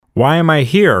"Why am I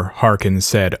here?" Harkins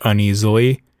said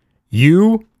uneasily.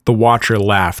 "You?" The Watcher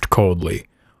laughed coldly.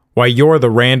 "Why, you're the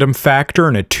random factor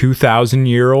in a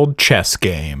 2,000-year-old chess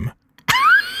game."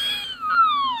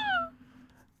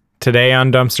 Today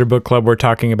on Dumpster Book Club, we're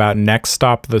talking about Next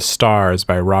Stop the Stars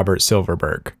by Robert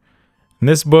Silverberg. And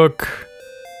this book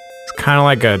is kind of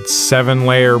like a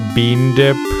 7-layer bean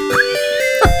dip.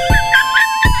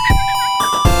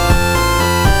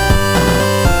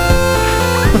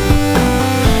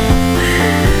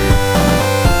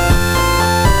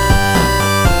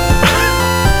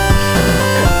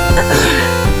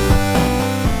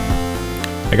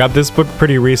 I got this book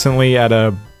pretty recently at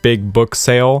a big book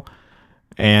sale,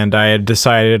 and I had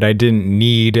decided I didn't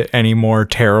need any more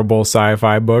terrible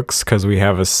sci-fi books because we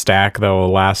have a stack that will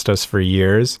last us for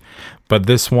years. But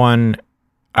this one,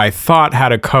 I thought,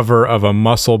 had a cover of a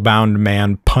muscle-bound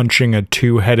man punching a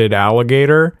 2-headed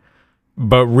alligator,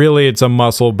 but really it's a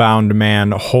muscle-bound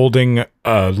man holding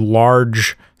a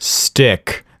large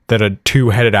stick that a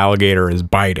 2-headed alligator is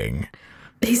biting.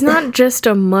 He's not just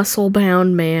a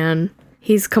muscle-bound man.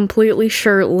 He's completely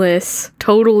shirtless,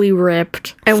 totally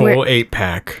ripped. And full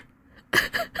 8-pack.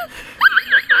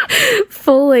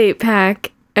 Full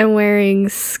 8-pack and wearing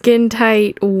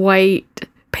skin-tight white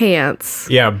pants.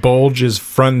 Yeah, bulge is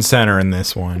front and center in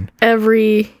this one.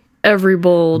 Every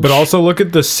bulge. But also look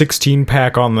at the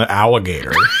 16-pack on the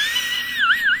alligator.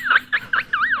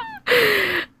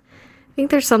 I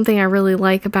think there's something I really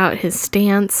like about his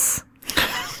stance.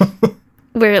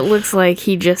 Where it looks like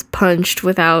he just punched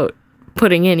without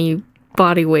putting any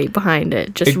body weight behind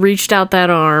it. Just reached out that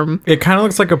arm. It kind of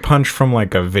looks like a punch from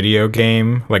like a video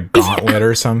game, like Gauntlet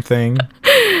or something.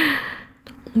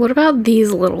 What about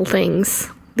these little things?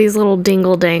 These little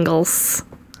dingle dangles.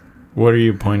 What are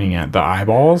you pointing at? The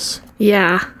eyeballs?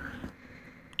 Yeah.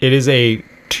 It is a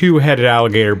 2-headed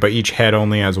alligator, but each head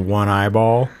only has one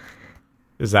eyeball.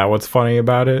 Is that what's funny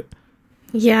about it?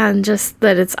 Yeah, and just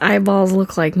that its eyeballs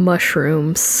look like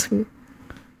mushrooms.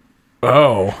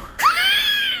 Oh.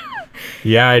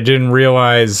 Yeah, I didn't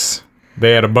realize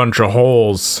they had a bunch of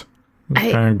holes.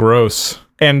 Kind of gross.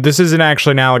 And this isn't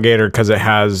actually an alligator because it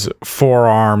has 4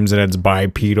 arms and it's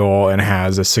bipedal and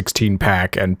has a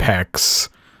 16-pack and pecs.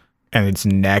 And its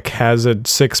neck has a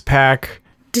 6-pack.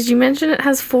 Did you mention it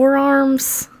has 4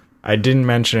 arms? I didn't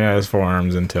mention it has 4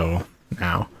 arms until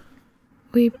now.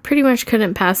 We pretty much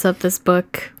couldn't pass up this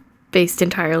book based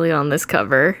entirely on this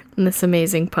cover and this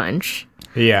amazing punch.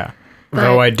 Yeah.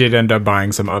 Though I did end up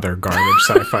buying some other garbage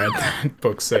sci-fi at that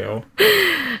book sale.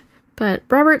 But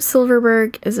Robert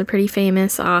Silverberg is a pretty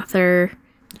famous author.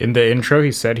 In the intro,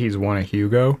 he said he's won a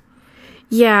Hugo.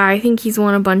 Yeah, I think he's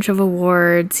won a bunch of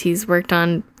awards. He's worked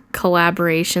on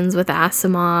collaborations with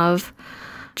Asimov.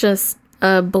 Just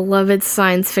a beloved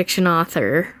science fiction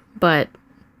author, but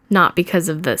not because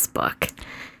of this book.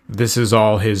 This is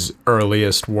all his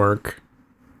earliest work.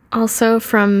 Also,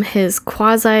 from his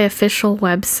quasi-official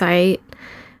website,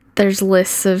 there's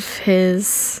lists of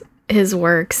his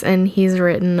works, and he's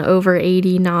written over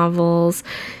 80 novels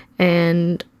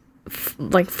and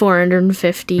like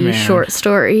 450 short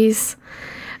stories.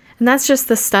 And that's just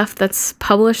the stuff that's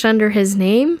published under his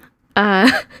name.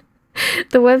 The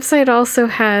website also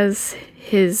has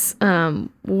his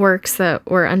works that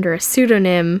were under a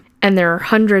pseudonym, and there are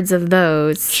hundreds of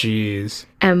those. Jeez.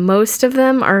 And most of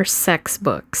them are sex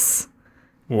books.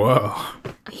 Whoa.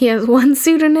 He has one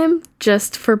pseudonym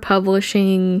just for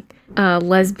publishing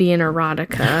lesbian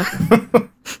erotica.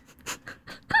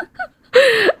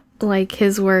 Like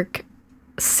his work,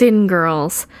 Sin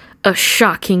Girls, a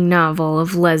shocking novel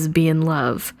of lesbian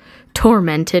love,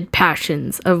 tormented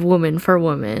passions of woman for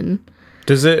woman.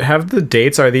 Does it have the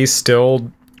dates? Are these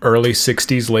still early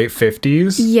 60s, late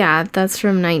 50s? Yeah, that's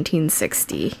from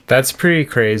 1960. That's pretty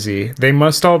crazy. They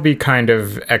must all be kind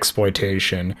of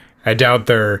exploitation. I doubt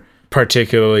they're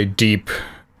particularly deep,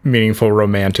 meaningful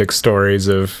romantic stories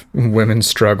of women's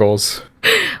struggles.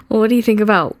 Well, what do you think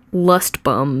about lust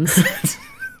bums?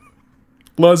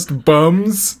 Lust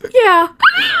bums? Yeah.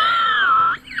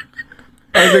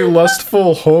 Are they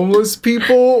lustful homeless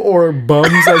people or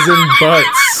bums as in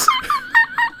butts?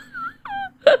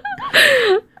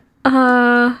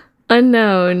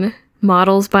 Unknown.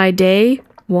 Models by day,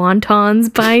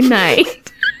 wontons by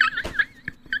night.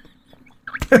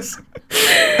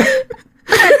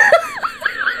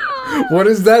 What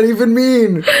does that even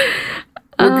mean?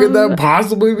 What could that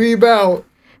possibly be about?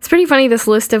 It's pretty funny, this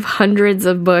list of hundreds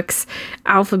of books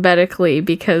alphabetically,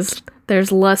 because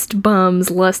there's Lust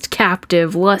Bums, Lust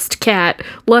Captive, Lust Cat,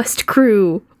 Lust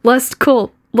Crew, Lust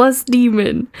Cult, Lust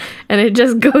Demon, and it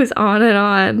just goes on and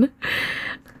on.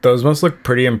 Those must look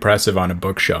pretty impressive on a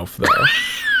bookshelf, though.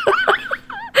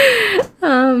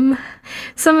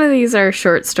 Some of these are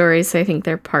short stories. I think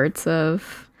they're parts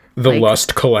of the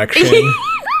Lust collection.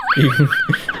 you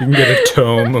can get a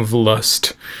tome of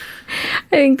Lust.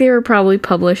 I think they were probably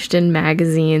published in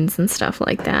magazines and stuff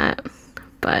like that.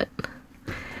 But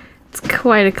it's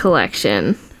quite a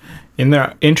collection. In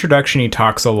the introduction, he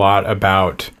talks a lot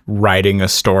about writing a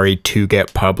story to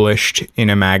get published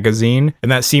in a magazine.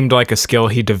 And that seemed like a skill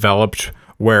he developed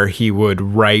where he would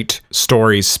write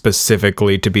stories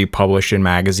specifically to be published in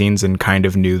magazines and kind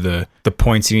of knew the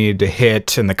points he needed to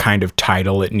hit and the kind of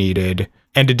title it needed.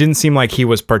 And it didn't seem like he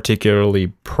was particularly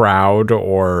proud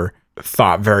or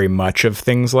thought very much of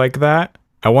things like that.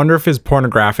 I wonder if his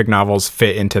pornographic novels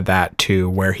fit into that too,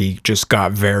 where he just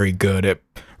got very good at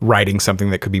writing something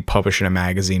that could be published in a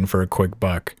magazine for a quick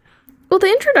buck. Well, the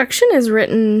introduction is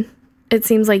written, it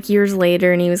seems like years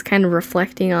later, and he was kind of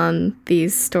reflecting on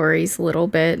these stories a little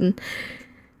bit, and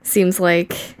seems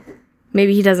like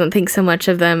maybe he doesn't think so much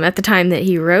of them at the time that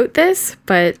he wrote this,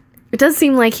 but it does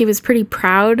seem like he was pretty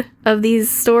proud of these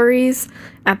stories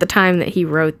at the time that he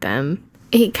wrote them.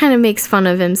 He kind of makes fun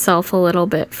of himself a little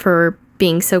bit for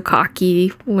being so cocky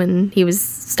when he was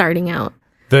starting out.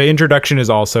 The introduction is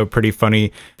also pretty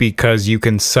funny because you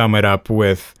can sum it up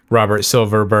with Robert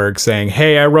Silverberg saying,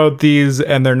 "Hey, I wrote these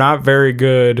and they're not very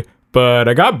good, but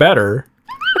I got better."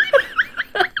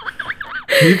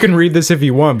 You can read this if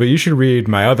you want, but you should read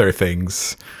my other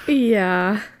things.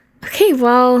 Yeah. Okay,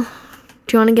 well, do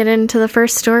you want to get into the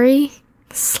first story?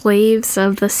 Slaves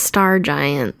of the Star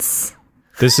Giants.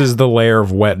 This is the layer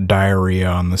of wet diarrhea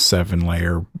on the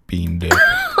 7-layer bean dip.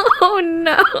 Oh,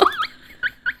 no.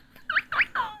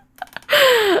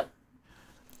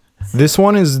 This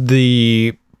one is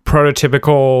the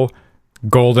prototypical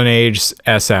Golden Age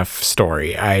SF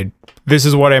story. This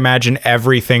is what I imagine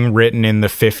everything written in the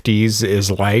 50s is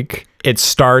like. It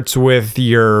starts with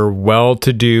your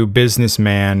well-to-do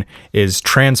businessman is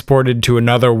transported to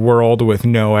another world with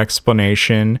no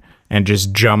explanation and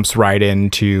just jumps right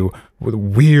into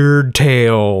weird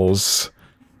tales.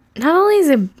 Not only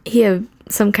is he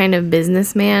some kind of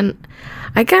businessman,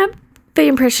 I got the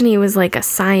impression he was like a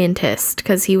scientist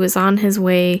because he was on his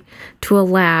way to a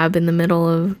lab in the middle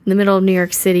of New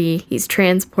York City. He's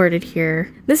transported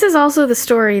here. This is also the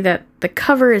story that the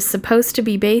cover is supposed to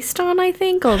be based on, I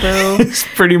think, although it's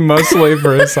pretty muscly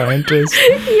for a scientist.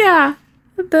 Yeah.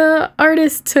 The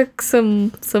artist took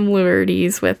some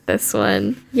liberties with this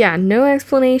one. Yeah, no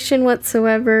explanation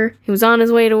whatsoever. He was on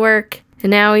his way to work,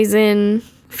 and now he's in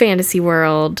fantasy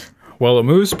world. Well, it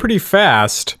moves pretty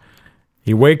fast.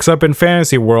 He wakes up in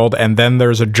fantasy world, and then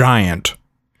there's a giant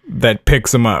that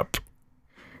picks him up.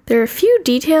 There are a few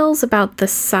details about the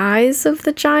size of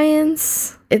the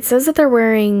giants. It says that they're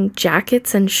wearing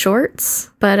jackets and shorts,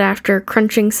 but after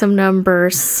crunching some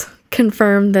numbers,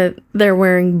 confirmed that they're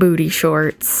wearing booty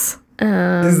shorts.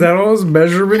 Is that all those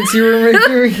measurements you were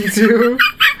making too?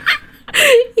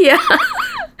 Yeah.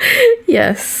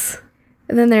 Yes.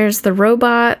 And then there's the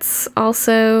robots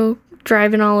also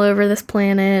driving all over this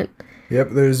planet.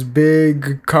 Yep, there's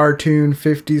big cartoon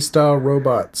 50s style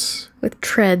robots. With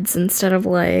treads instead of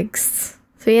legs.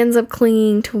 So he ends up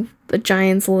clinging to the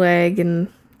giant's leg, and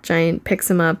giant picks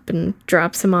him up and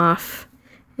drops him off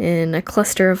in a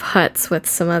cluster of huts with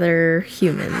some other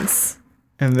humans.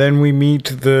 And then we meet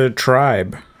the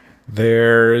tribe.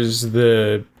 There's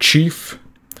the chief.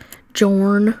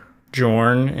 Jorn,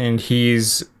 and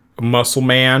he's a muscle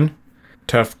man,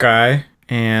 tough guy.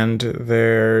 And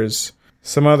there's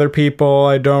some other people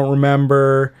I don't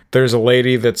remember. There's a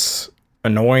lady that's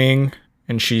annoying,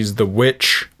 and she's the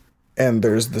witch. And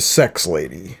there's the sex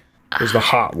lady. There's the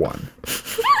hot one.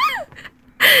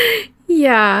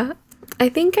 Yeah. I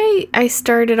think I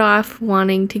started off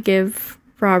wanting to give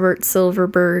Robert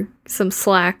Silverberg some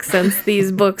slack since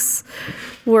these books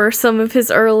were some of his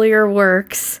earlier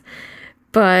works.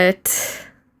 But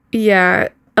yeah,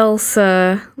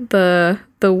 Elsa, the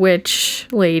witch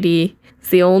lady, is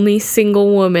the only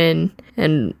single woman,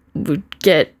 and would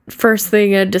get first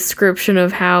thing a description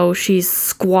of how she's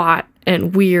squat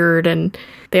and weird, and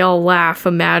they all laugh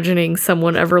imagining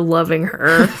someone ever loving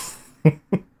her.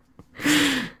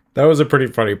 That was a pretty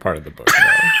funny part of the book.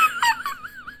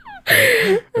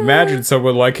 Imagine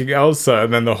someone liking Elsa,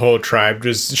 and then the whole tribe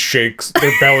just shakes,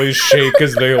 their bellies shake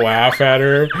as they laugh at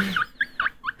her.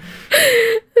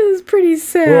 It was pretty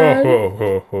sad.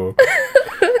 Whoa.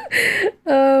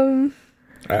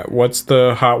 What's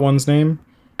the hot one's name?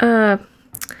 Oh,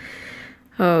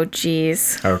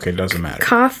 jeez. Okay, doesn't matter.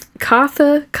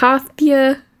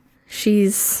 Kathia.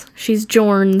 She's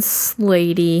Jorn's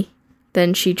lady.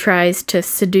 Then she tries to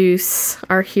seduce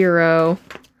our hero.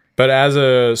 But as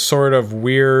a sort of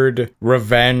weird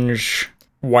revenge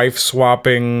wife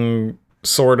swapping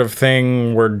sort of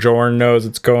thing where Jorn knows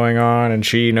what's going on and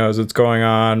she knows what's going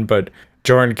on, but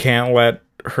Jorn can't let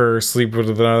her sleep with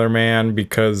another man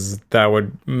because that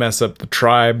would mess up the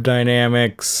tribe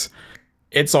dynamics.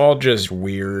 It's all just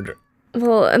weird.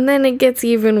 Well, and then it gets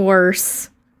even worse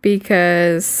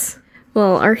because,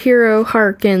 well, our hero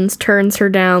Harkins turns her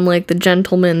down like the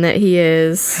gentleman that he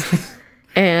is.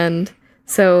 And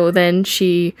so then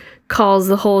she calls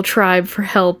the whole tribe for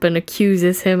help and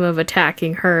accuses him of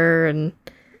attacking her. And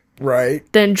right.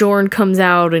 Then Jorn comes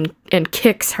out and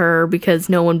kicks her because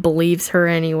no one believes her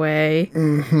anyway.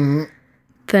 Mm-hmm.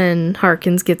 Then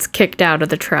Harkins gets kicked out of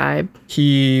the tribe.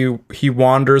 He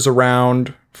wanders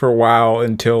around for a while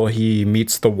until he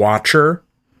meets the Watcher.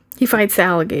 He fights the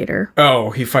alligator.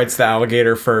 Oh, he fights the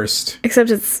alligator first. Except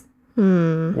it's...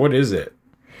 What is it?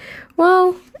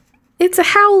 Well, it's a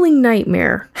howling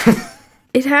nightmare.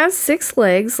 It has 6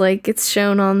 legs, like it's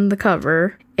shown on the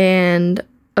cover, and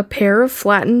a pair of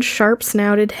flattened,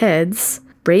 sharp-snouted heads,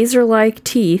 razor-like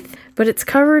teeth, but it's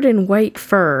covered in white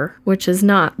fur, which is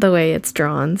not the way it's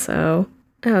drawn, so...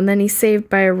 Oh, and then he's saved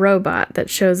by a robot that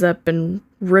shows up and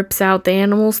rips out the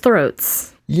animals'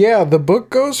 throats. Yeah, the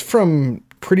book goes from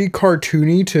pretty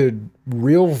cartoony to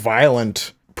real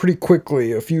violent pretty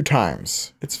quickly a few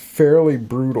times. It's fairly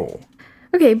brutal.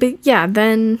 Okay, but yeah,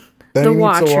 then he the meets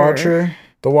Watcher. The Watcher.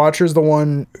 The Watcher's the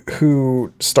one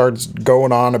who starts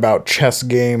going on about chess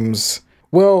games.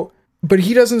 Well, but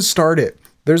he doesn't start it.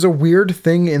 There's a weird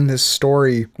thing in this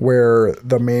story where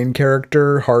the main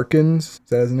character, Harkins, is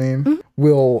that his name?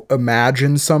 Will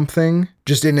imagine something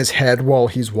just in his head while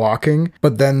he's walking,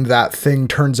 but then that thing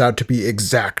turns out to be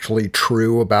exactly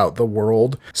true about the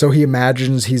world. So he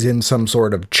imagines he's in some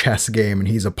sort of chess game and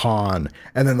he's a pawn.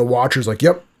 And then the Watcher's like,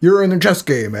 yep, you're in the chess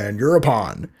game and you're a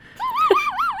pawn.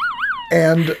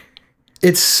 And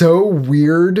it's so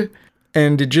weird.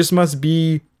 And it just must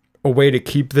be a way to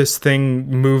keep this thing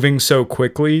moving so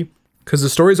quickly, because the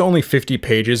story's only 50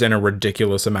 pages and a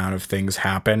ridiculous amount of things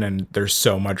happen, and there's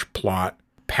so much plot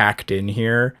packed in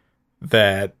here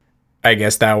that I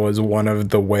guess that was one of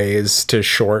the ways to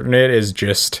shorten it, is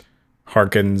just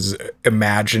Harkins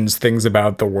imagines things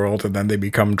about the world and then they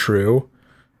become true.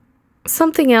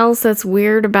 Something else that's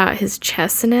weird about his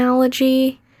chess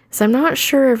analogy is I'm not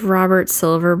sure if Robert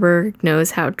Silverberg knows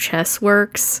how chess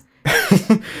works.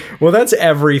 Well, that's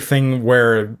everything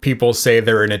where people say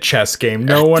they're in a chess game.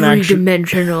 No one actually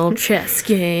three-dimensional chess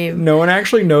game. No one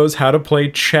actually knows how to play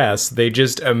chess. They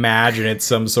just imagine it's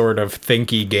some sort of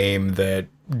thinky game that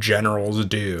generals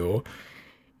do.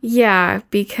 Yeah,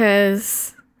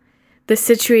 because the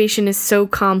situation is so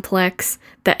complex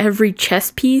that every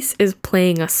chess piece is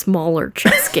playing a smaller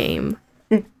chess game.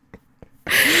 And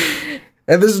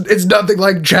it's nothing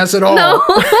like chess at all. No.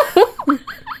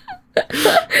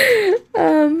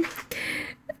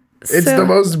 It's the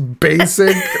most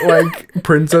basic, like,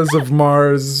 Princess of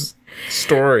Mars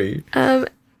story.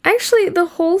 Actually, the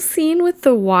whole scene with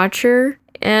the Watcher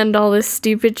and all this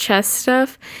stupid chess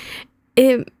stuff,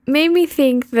 it made me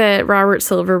think that Robert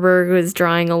Silverberg was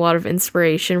drawing a lot of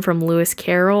inspiration from Lewis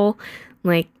Carroll,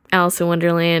 like Alice in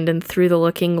Wonderland and Through the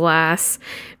Looking Glass,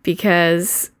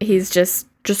 because he's just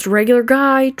a regular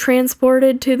guy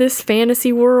transported to this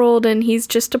fantasy world, and he's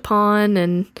just a pawn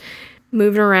and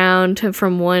moving around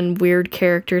from one weird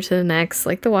character to the next.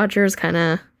 Like, the Watcher is kind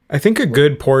of... I think a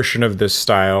good portion of this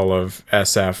style of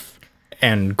SF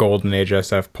and Golden Age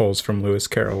SF pulls from Lewis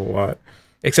Carroll a lot.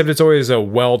 Except it's always a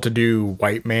well-to-do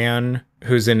white man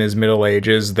who's in his middle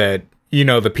ages that, you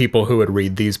know, the people who would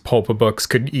read these pulp books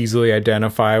could easily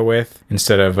identify with,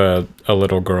 instead of a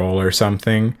little girl or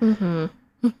something. Mm-hmm.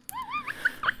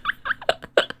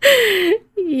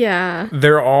 Yeah.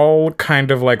 They're all kind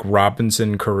of like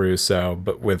Robinson Crusoe,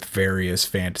 but with various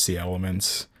fantasy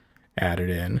elements added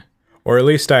in. Or at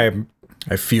least I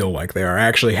feel like they are. I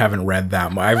actually haven't read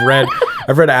that much. I've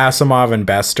read Asimov and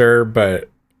Bester, but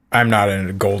I'm not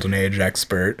a Golden Age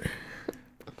expert.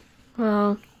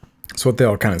 Well, That's what they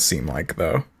all kind of seem like,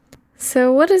 though.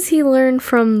 so what does he learn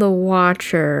from the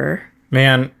Watcher?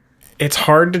 Man, it's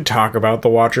hard to talk about the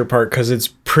Watcher part because it's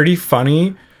pretty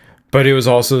funny, but it was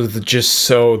also just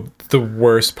so the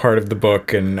worst part of the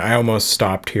book, and I almost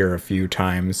stopped here a few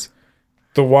times.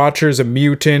 The Watcher's a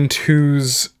mutant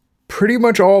who's pretty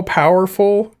much all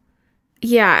powerful.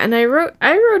 Yeah, and I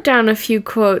wrote down a few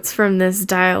quotes from this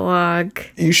dialogue.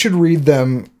 You should read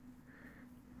them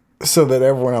so that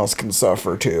everyone else can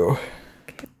suffer too.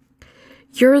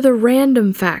 You're the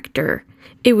random factor.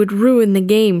 It would ruin the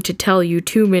game to tell you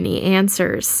too many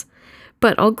answers.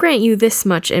 But I'll grant you this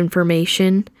much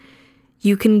information.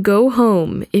 You can go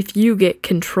home if you get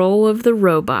control of the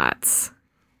robots.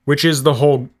 which is the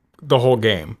whole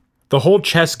game. The whole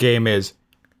chess game is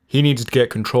he needs to get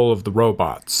control of the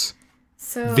robots.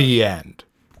 So The end.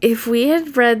 if we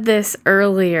had read this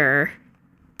earlier,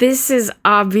 this is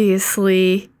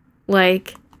obviously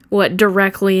like what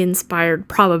directly inspired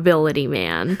Probability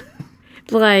Man.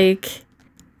 Like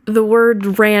the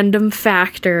word random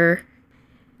factor.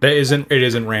 It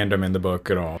isn't random in the book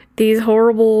at all. These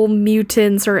horrible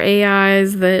mutants or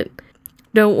AIs that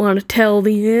don't want to tell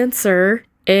the answer,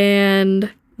 and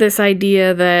this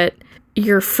idea that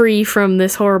you're free from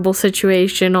this horrible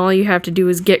situation. All you have to do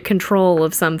is get control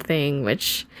of something,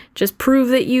 which just prove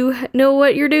that you know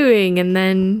what you're doing, and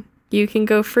then you can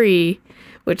go free,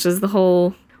 which is the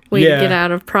whole way to get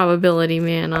out of Probability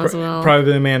Man as well.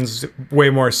 Probability Man's way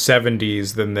more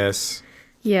 70s than this.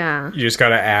 Yeah. You just got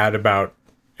to add about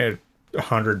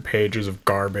 100 pages of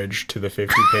garbage to the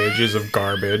 50 pages of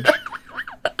garbage.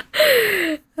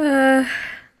 And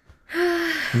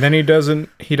then he doesn't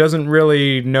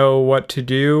really know what to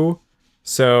do,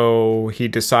 so he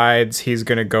decides he's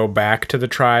going to go back to the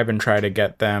tribe and try to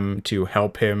get them to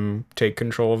help him take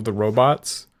control of the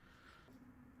robots.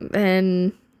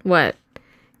 And what?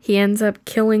 He ends up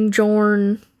killing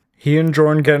Jorn. He and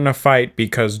Jorn get in a fight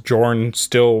because Jorn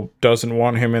still doesn't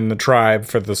want him in the tribe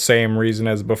for the same reason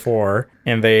as before.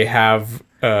 And they have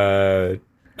a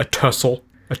tussle,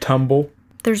 a tumble,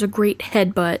 There's a great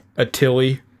headbutt. a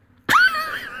tilly.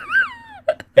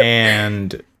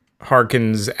 And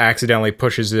Harkins accidentally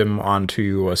pushes him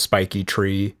onto a spiky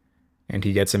tree and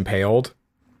he gets impaled.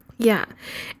 Yeah.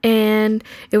 And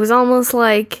it was almost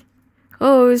like,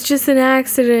 oh, it was just an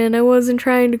accident. I wasn't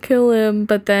trying to kill him.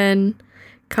 But then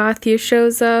Kathia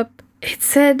shows up. It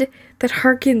said that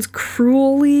Harkins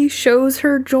cruelly shows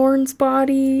her Jorn's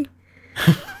body.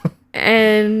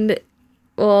 And,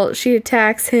 well, she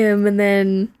attacks him and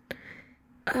then,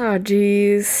 oh,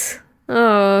 geez.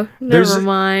 Oh, never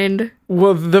mind.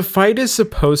 Well, the fight is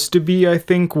supposed to be, I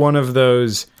think, one of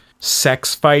those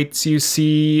sex fights you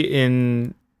see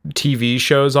in TV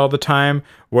shows all the time,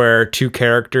 where two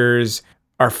characters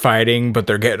are fighting, but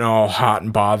they're getting all hot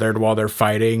and bothered while they're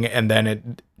fighting, and then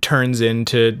it turns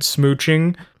into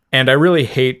smooching. And I really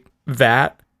hate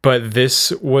that, but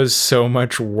this was so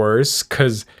much worse,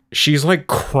 because she's like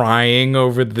crying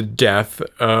over the death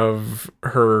of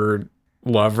her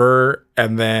lover,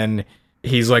 and then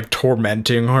he's like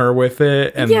tormenting her with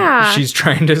it, and she's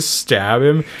trying to stab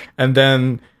him, and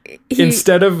then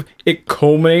instead of it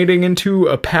culminating into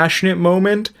a passionate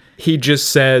moment, he just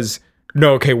says,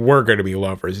 no, okay, we're gonna be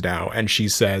lovers now, and she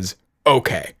says,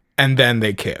 okay, and then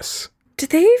they kiss. Did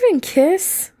they even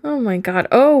kiss? Oh my god.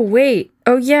 Oh wait.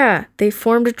 Oh yeah, they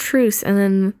formed a truce, and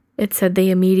then it said they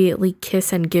immediately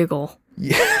kiss and giggle.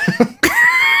 Yeah.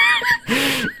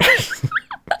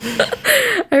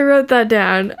 I wrote that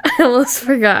down. I almost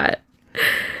forgot.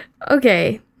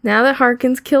 Okay, now that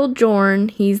Harkins killed Jorn,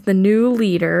 he's the new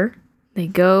leader. They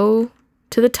go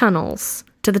to the tunnels,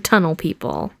 to the tunnel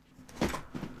people.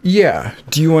 Yeah.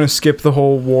 Do you want to skip the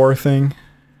whole war thing?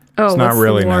 Oh, it's not what's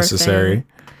really the war necessary. thing?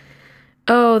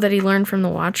 Oh, that he learned from the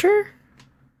Watcher?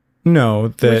 No,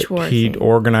 that he thing?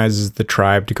 organizes the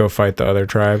tribe to go fight the other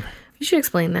tribe. You should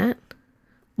explain that.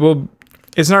 Well,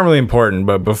 it's not really important,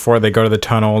 but before they go to the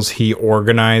tunnels, he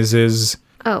organizes.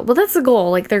 Oh, well, that's the goal.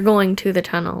 Like, they're going to the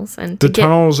tunnels. And The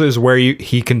tunnels is where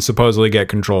he can supposedly get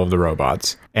control of the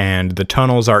robots. And the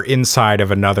tunnels are inside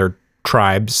of another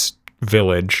tribe's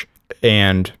village.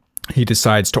 And he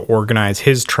decides to organize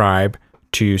his tribe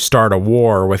to start a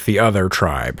war with the other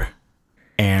tribe.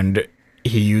 And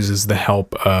he uses the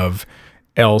help of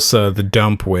Elsa the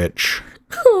Dump Witch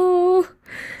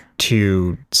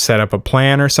to set up a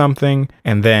plan or something.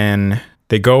 And then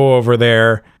they go over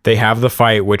there. They have the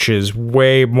fight, which is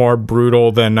way more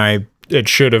brutal than it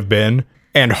should have been.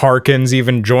 And Harkins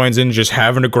even joins in, just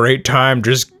having a great time,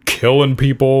 just killing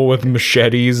people with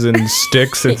machetes and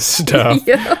sticks and stuff.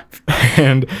 Yep.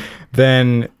 And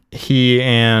then he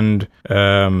and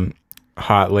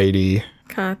hot lady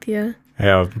Kathia.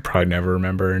 I'll probably never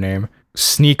remember her name,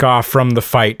 sneak off from the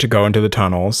fight to go into the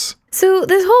tunnels. So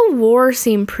this whole war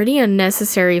seemed pretty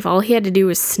unnecessary if all he had to do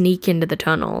was sneak into the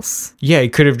tunnels. Yeah, he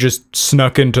could have just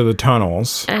snuck into the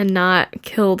tunnels. And not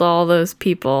killed all those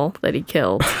people that he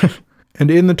killed. And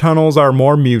in the tunnels are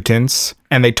more mutants,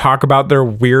 and they talk about their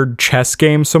weird chess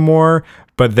game some more,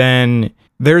 but then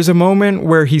there's a moment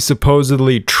where he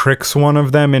supposedly tricks one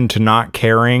of them into not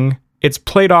caring. It's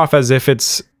played off as if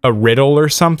it's a riddle or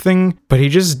something, but he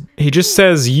just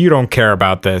says, you don't care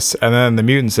about this, and then the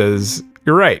mutant says,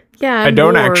 you're right. Yeah, I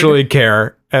don't actually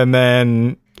care, and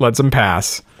then lets him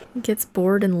pass. He gets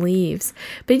bored and leaves.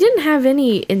 But he didn't have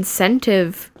any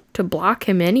incentive to block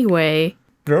him anyway.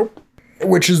 Nope.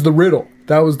 Which is the riddle.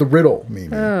 That was the riddle,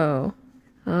 Mimi. Oh.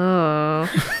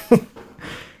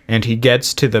 And he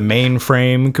gets to the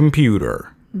mainframe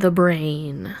computer. The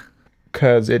brain.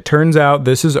 Because it turns out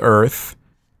this is Earth,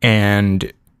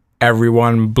 and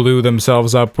everyone blew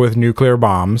themselves up with nuclear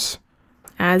bombs.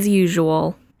 As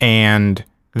usual. And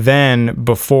then,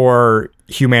 before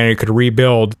humanity could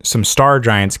rebuild, some star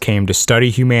giants came to study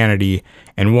humanity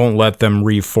and won't let them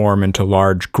reform into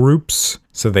large groups,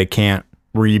 so they can't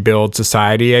rebuild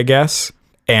society, I guess.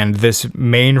 And this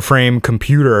mainframe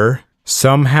computer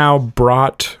somehow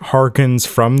brought Harkins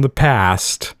from the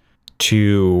past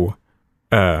to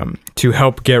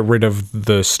help get rid of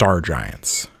the star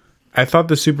giants. I thought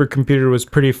the supercomputer was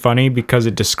pretty funny because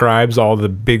it describes all the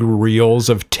big reels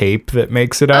of tape that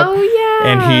makes it up. Oh, yeah.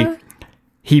 And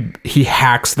he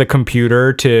hacks the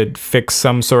computer to fix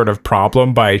some sort of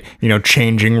problem by,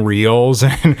 changing reels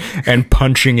and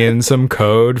punching in some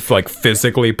code, like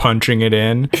physically punching it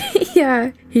in.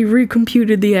 Yeah, he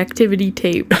recomputed the activity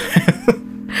tape.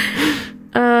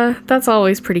 That's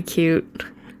always pretty cute.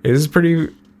 It is pretty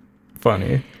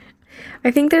funny.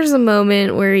 I think there's a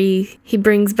moment where he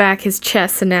brings back his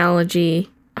chess analogy.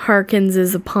 Harkins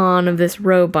is a pawn of this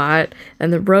robot,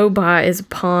 and the robot is a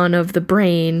pawn of the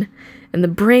brain, and the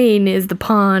brain is the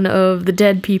pawn of the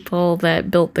dead people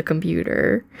that built the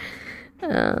computer.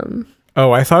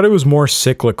 Oh, I thought it was more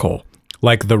cyclical.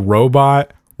 Like the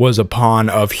robot was a pawn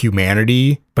of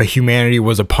humanity, but humanity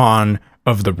was a pawn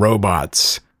of the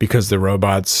robots, because the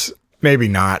robots, maybe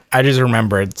not. I just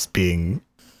remember it being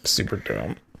super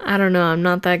dumb. I don't know, I'm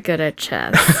not that good at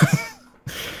chess.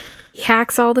 He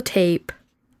hacks all the tape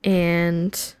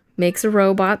and makes a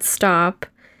robot stop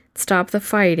the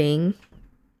fighting.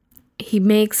 He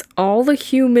makes all the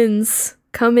humans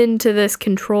come into this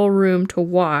control room to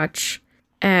watch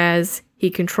as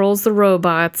he controls the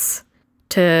robots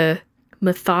to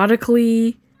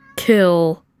methodically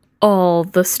kill all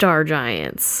the star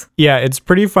giants. Yeah, it's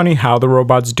pretty funny how the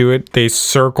robots do it. They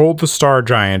circle the star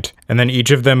giant, and then each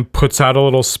of them puts out a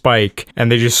little spike,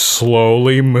 and they just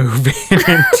slowly move in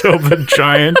until the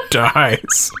giant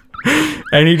dies.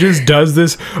 And he just does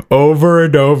this over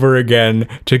and over again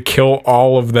to kill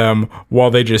all of them while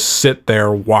they just sit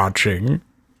there watching.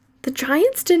 The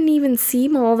giants didn't even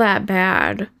seem all that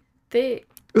bad.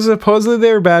 Supposedly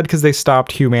they were bad because they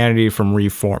stopped humanity from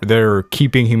reform. They're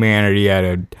keeping humanity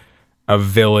at a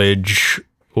village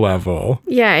level.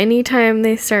 Yeah, anytime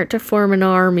they start to form an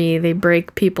army, they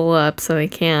break people up so they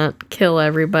can't kill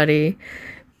everybody.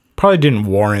 Probably didn't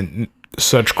warrant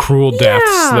such cruel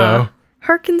deaths, though.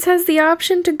 Harkins has the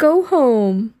option to go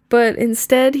home, but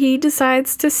instead he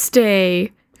decides to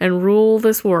stay and rule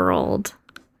this world.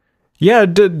 Yeah,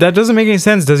 that doesn't make any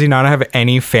sense. Does he not have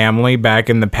any family back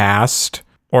in the past?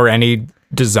 Or any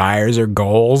desires or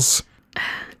goals?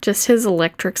 Just his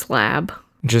electrics lab.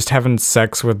 Just having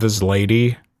sex with this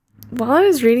lady? While I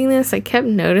was reading this, I kept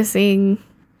noticing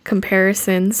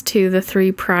comparisons to the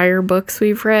 3 prior books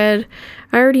we've read.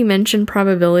 I already mentioned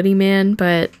Probability Man,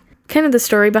 but kind of the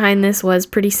story behind this was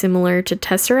pretty similar to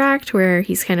Tesseract, where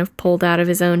he's kind of pulled out of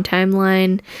his own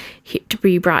timeline to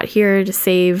be brought here to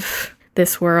save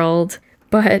this world.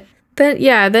 But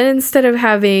then instead of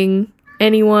having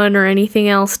anyone or anything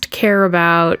else to care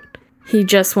about, he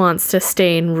just wants to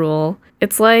stay and rule.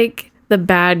 It's like the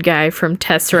bad guy from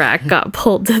Tesseract got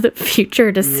pulled to the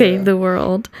future to save the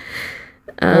world.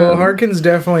 Well, Harkins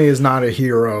definitely is not a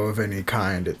hero of any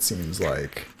kind, it seems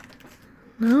like.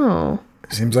 No.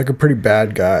 Seems like a pretty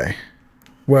bad guy.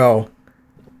 Well,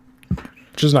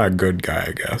 just not a good guy,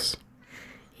 I guess.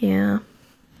 Yeah.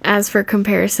 As for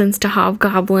comparisons to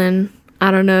Hobgoblin,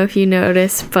 I don't know if you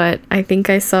noticed, but I think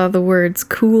I saw the words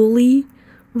Cooley,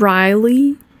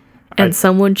 Riley, and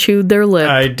someone chewed their lip.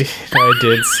 I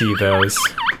did see those.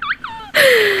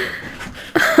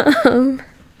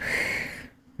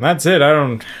 That's it. I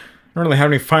don't really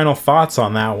have any final thoughts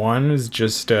on that one. It's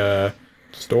just a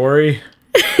story.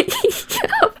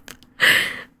 Yep.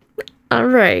 All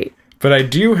right. But I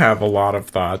do have a lot of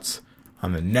thoughts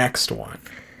on the next one.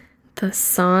 The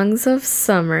Songs of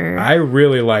Summer. I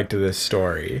really liked this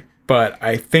story, but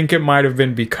I think it might have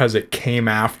been because it came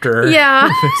after this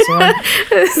one. I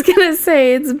was going to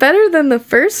say, it's better than the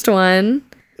first one.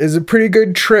 It's a pretty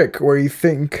good trick where you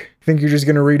think you're just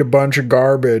going to read a bunch of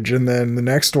garbage and then the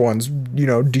next one's,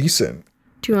 decent.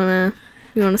 Do you want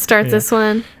to start this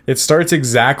one? It starts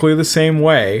exactly the same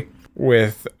way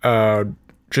with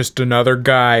just another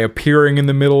guy appearing in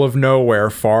the middle of nowhere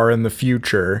far in the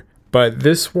future. But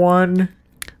this one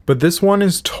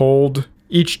is told,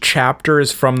 each chapter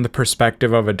is from the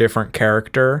perspective of a different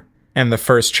character. And the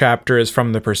first chapter is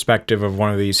from the perspective of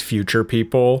one of these future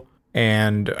people.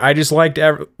 And I just liked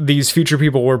these future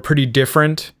people were pretty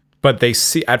different, but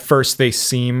at first they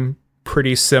seem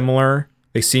pretty similar.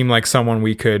 They seem like someone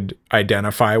we could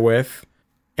identify with.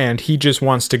 And he just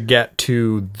wants to get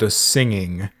to the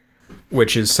singing,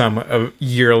 which is some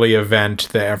yearly event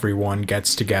that everyone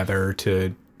gets together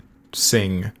to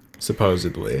sing,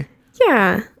 supposedly.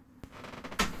 Yeah.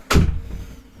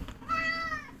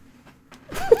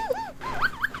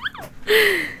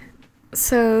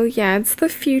 So, yeah, it's the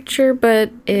future,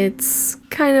 but it's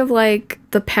kind of like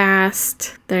the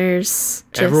past. There's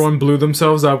just... Everyone blew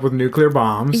themselves up with nuclear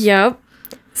bombs. Yep.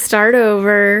 Start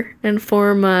over and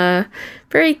form a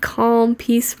very calm,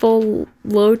 peaceful,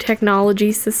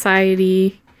 low-technology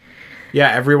society.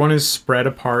 Yeah, everyone is spread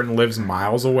apart and lives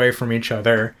miles away from each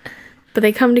other. But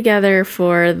they come together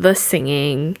for the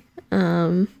singing.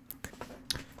 And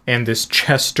this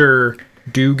Chester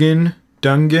Dugan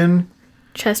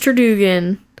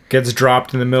gets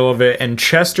dropped in the middle of it, and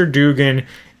Chester Dugan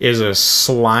is a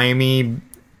slimy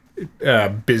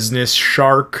business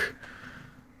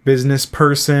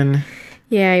person.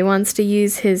 Yeah, he wants to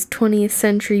use his 20th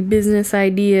century business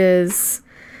ideas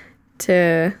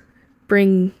to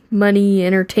bring money,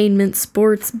 entertainment,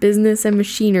 sports, business, and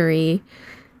machinery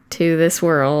to this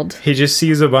world. He just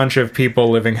sees a bunch of people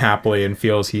living happily and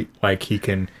feels like he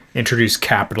can introduce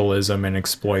capitalism and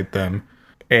exploit them.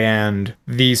 And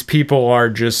these people are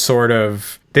just sort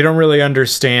of, they don't really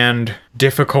understand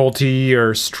difficulty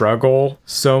or struggle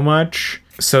so much.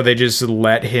 So they just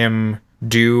let him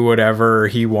do whatever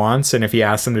he wants. And if he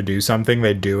asks them to do something,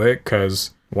 they do it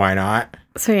because why not?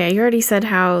 So yeah, you already said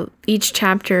how each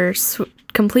chapter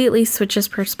completely switches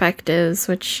perspectives,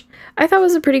 which I thought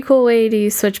was a pretty cool way to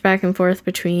switch back and forth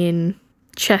between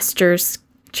Chester's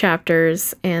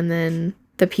chapters and then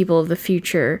the people of the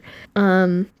future.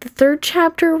 The third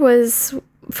chapter was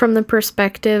from the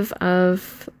perspective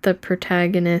of the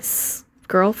protagonist's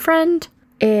girlfriend,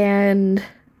 and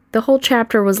the whole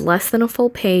chapter was less than a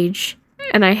full page,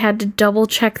 and I had to double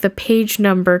check the page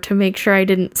number to make sure I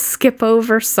didn't skip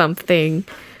over something.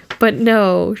 But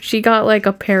no, she got like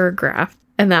a paragraph,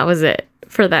 and that was it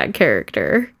for that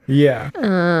character. Yeah.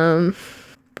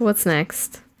 What's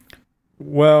next?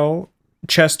 Well,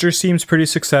 Chester seems pretty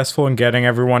successful in getting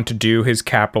everyone to do his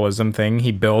capitalism thing.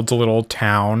 He builds a little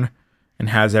town and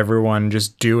has everyone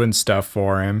just doing stuff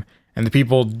for him. And the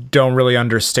people don't really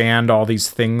understand all these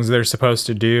things they're supposed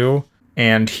to do.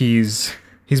 And he's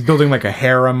building like a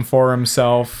harem for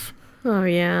himself. Oh,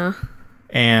 yeah.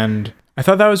 And I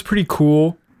thought that was pretty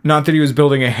cool. Not that he was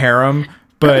building a harem,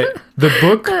 but the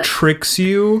book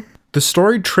the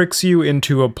story tricks you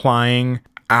into applying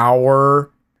our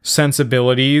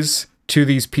sensibilities to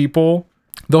these people.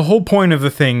 The whole point of the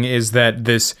thing is that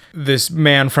this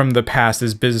man from the past,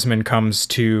 this businessman, comes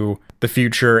to the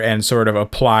future and sort of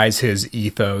applies his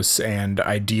ethos and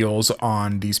ideals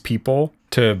on these people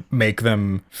to make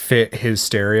them fit his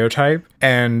stereotype.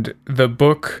 And the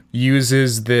book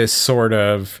uses this sort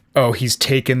of, he's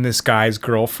taken this guy's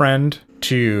girlfriend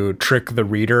to trick the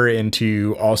reader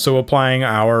into also applying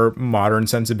our modern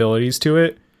sensibilities to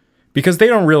it, because they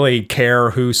don't really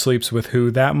care who sleeps with who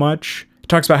that much. He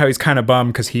talks about how he's kind of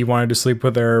bummed because he wanted to sleep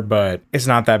with her, but it's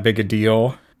not that big a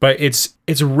deal. But it's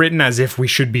written as if we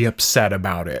should be upset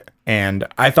about it. And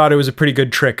I thought it was a pretty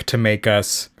good trick to make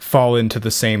us fall into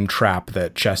the same trap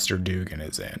that Chester Dugan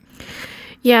is in.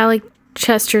 Yeah, like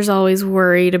Chester's always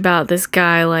worried about this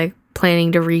guy like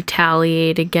planning to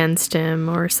retaliate against him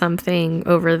or something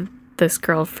over this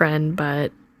girlfriend,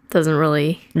 but doesn't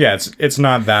really. Yeah, it's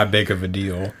not that big of a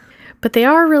deal. But they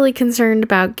are really concerned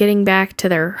about getting back to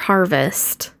their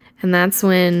harvest. And that's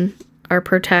when our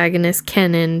protagonist,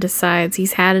 Kenan, decides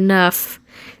he's had enough.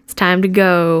 It's time to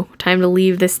go. Time to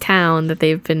leave this town that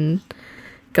they've been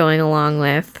going along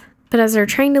with. But as they're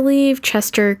trying to leave,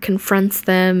 Chester confronts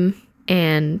them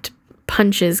and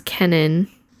punches Kenan.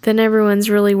 Then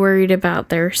everyone's really worried about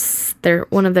their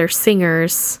one of their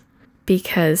singers,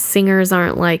 because singers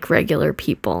aren't like regular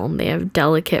people. They have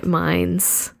delicate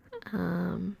minds.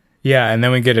 Yeah, and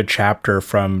then we get a chapter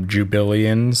from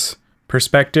Jubilion's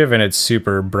perspective, and it's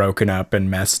super broken up and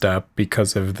messed up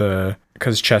because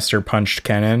Chester punched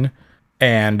Kenan.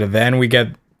 And then we get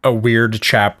a weird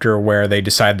chapter where they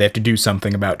decide they have to do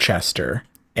something about Chester.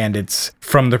 And it's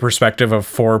from the perspective of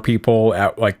 4 people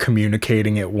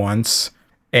communicating at once.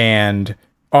 And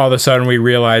all of a sudden we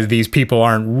realize these people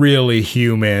aren't really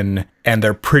human, and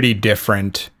they're pretty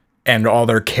different, and all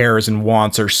their cares and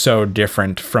wants are so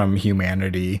different from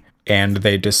humanity. And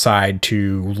they decide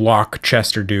to lock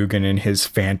Chester Dugan in his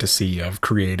fantasy of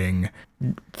creating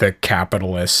the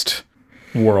capitalist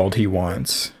world he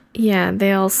wants. Yeah,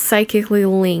 they all psychically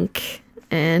link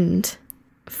and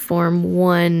form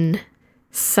one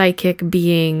psychic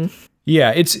being.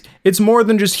 Yeah, it's more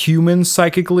than just humans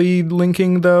psychically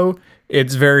linking, though.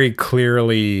 It's very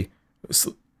clearly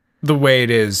the way it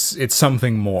is. It's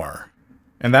something more.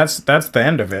 And that's the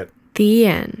end of it. The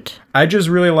end. I just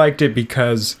really liked it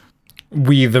because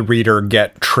we, the reader,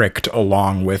 get tricked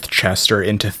along with Chester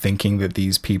into thinking that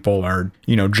these people are,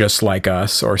 just like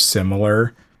us or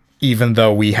similar, even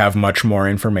though we have much more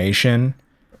information.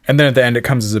 And then at the end, it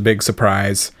comes as a big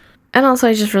surprise. And also,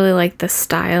 I just really like the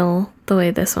style, the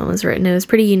way this one was written. It was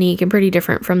pretty unique and pretty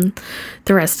different from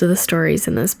the rest of the stories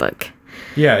in this book.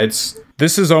 Yeah,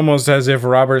 this is almost as if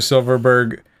Robert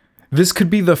Silverberg, this could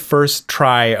be the first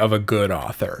try of a good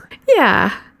author.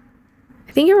 Yeah.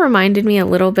 I think it reminded me a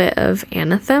little bit of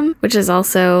Anathem, which is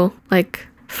also like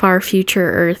far future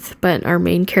Earth, but our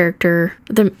main character,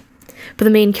 the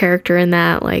main character in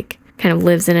that like kind of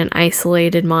lives in an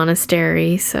isolated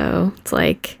monastery, so it's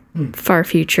like far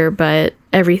future, but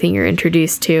everything you're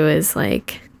introduced to is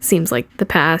like seems like the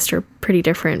past or pretty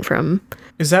different from.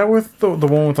 Is that with the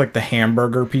one with like the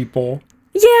hamburger people?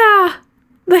 Yeah,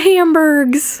 the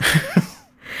Hamburgs.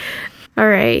 All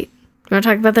right, you want to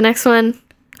talk about the next one,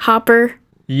 Hopper?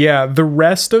 Yeah, the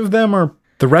rest of them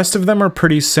are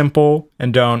pretty simple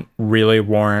and don't really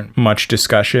warrant much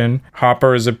discussion.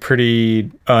 Hopper is a pretty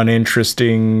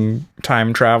uninteresting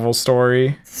time travel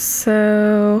story.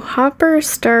 So Hopper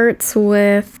starts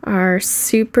with our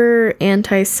super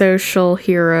antisocial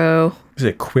hero. Is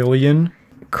it Quillian?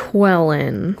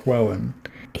 Quellen.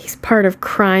 He's part of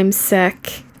Crime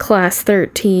Sec Class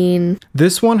 13.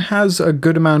 This one has a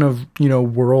good amount of,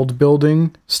 world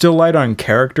building. Still light on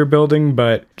character building,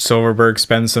 but Silverberg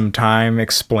spends some time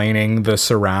explaining the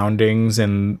surroundings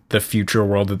and the future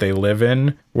world that they live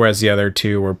in, whereas the other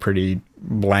two were pretty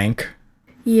blank.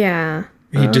 Yeah.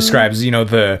 He describes,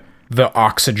 the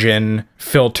oxygen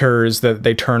filters that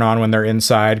they turn on when they're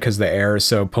inside because the air is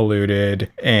so polluted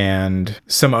and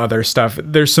some other stuff.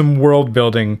 There's some world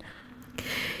building.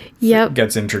 Yep.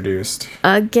 Gets introduced.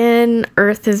 Again,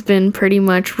 Earth has been pretty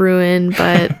much ruined,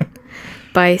 but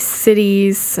by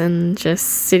cities and just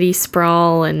city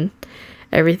sprawl, and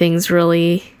everything's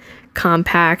really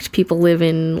compact. People live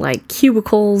in like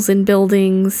cubicles in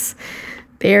buildings.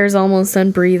 The air's almost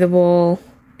unbreathable,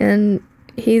 and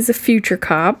he's a future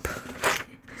cop.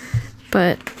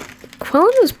 But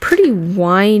Quellen was pretty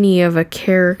whiny of a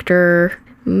character.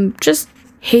 Just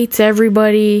hates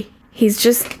everybody.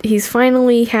 He's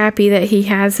finally happy that he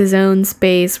has his own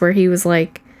space where he was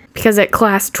like, because at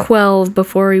class 12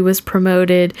 before he was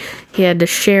promoted, he had to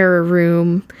share a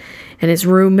room and his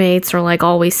roommates are like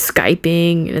always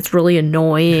Skyping and it's really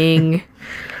annoying.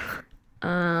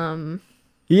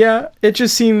 Yeah, it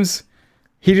just seems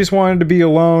he just wanted to be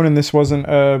alone and this wasn't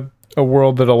a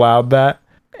world that allowed that.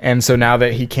 And so now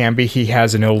that he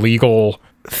has an illegal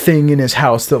thing in his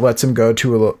house that lets him go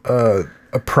to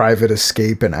a private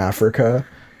escape in Africa.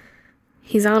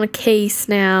 He's on a case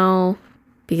now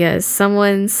because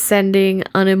someone's sending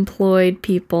unemployed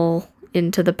people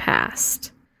into the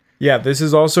past. Yeah, this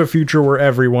is also a future where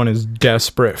everyone is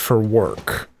desperate for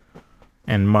work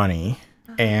and money.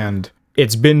 And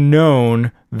it's been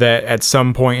known that at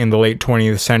some point in the late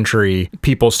 20th century,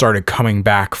 people started coming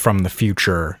back from the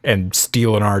future and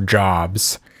stealing our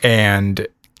jobs. And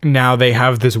now they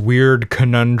have this weird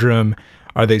conundrum.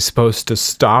 Are they supposed to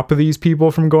stop these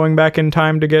people from going back in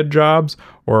time to get jobs?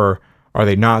 Or are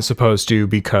they not supposed to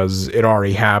because it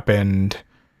already happened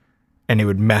and it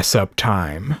would mess up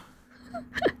time?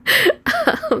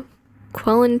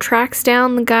 Quellen tracks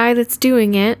down the guy that's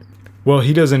doing it. Well,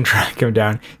 he doesn't track him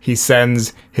down. He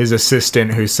sends his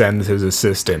assistant who sends his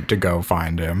assistant to go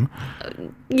find him.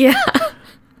 Yeah.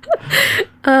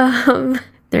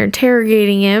 They're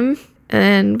interrogating him,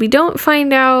 and we don't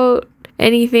find out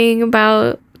anything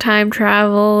about time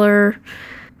travel or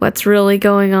what's really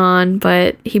going on,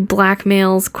 but he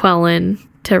blackmails Quellen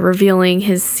to revealing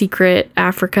his secret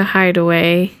Africa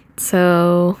hideaway.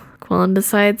 So Quellen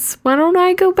decides, why don't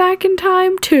I go back in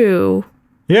time too?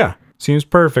 Yeah, seems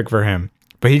perfect for him.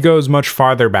 But he goes much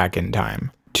farther back in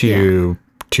time to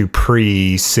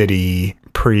pre-city,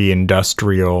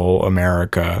 pre-industrial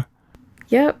America.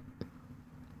 Yep.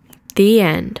 The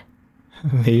end.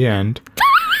 The end.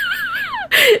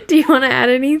 Do you want to add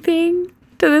anything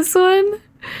to this one?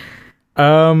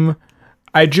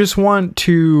 I just want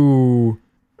to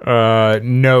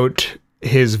note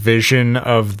his vision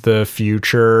of the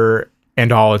future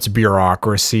and all its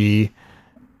bureaucracy.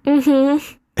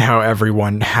 Mm-hmm. How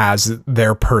everyone has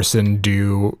their person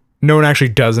do no one actually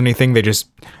does anything. They just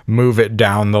move it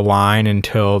down the line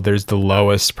until there's the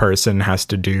lowest person has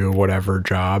to do whatever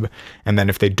job. And then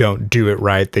if they don't do it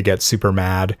right, they get super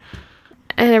mad.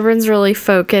 And everyone's really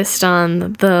focused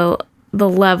on the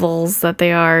levels that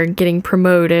they are getting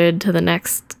promoted to the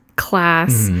next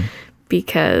class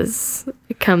because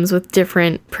it comes with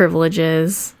different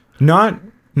privileges. Not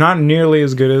nearly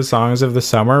as good as Songs of the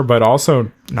Summer, but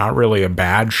also not really a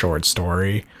bad short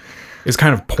story. It's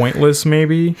kind of pointless,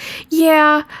 maybe.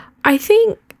 Yeah, I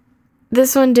think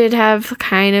this one did have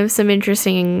kind of some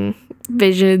interesting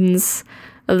visions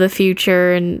of the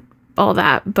future and all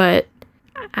that, but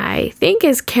I think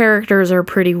his characters are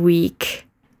pretty weak.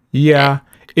 Yeah,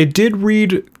 it did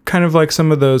read kind of like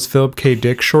some of those Philip K.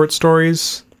 Dick short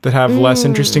stories that have less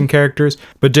interesting characters,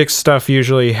 but Dick's stuff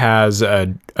usually has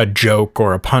a joke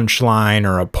or a punchline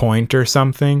or a point or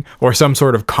something, or some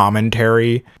sort of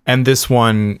commentary, and this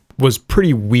one was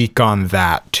pretty weak on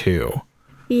that too.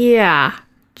 Yeah,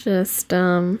 just,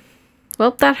 well,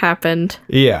 that happened.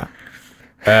 Yeah.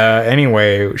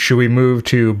 Anyway, should we move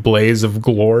to Blaze of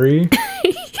Glory?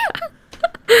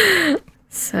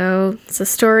 So, it's a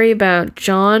story about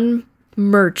John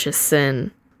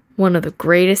Murchison, one of the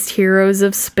greatest heroes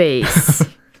of space.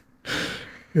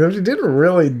 You know, he didn't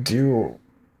really do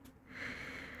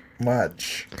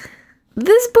much.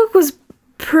 This book was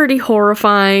pretty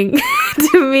horrifying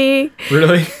to me.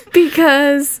 Really?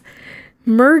 Because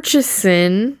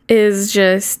Murchison is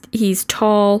just, he's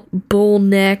tall,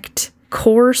 bull-necked,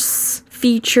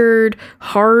 coarse-featured,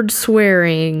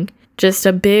 hard-swearing, just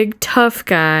a big, tough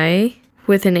guy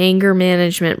with an anger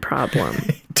management problem.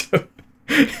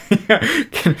 Yeah.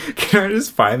 Can I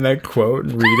just find that quote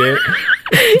and read it?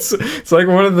 It's like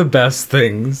one of the best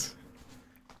things.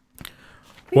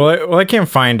 Well, I can't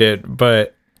find it,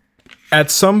 but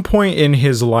at some point in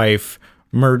his life,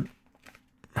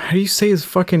 how do you say his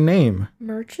fucking name?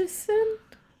 Murchison?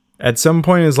 At some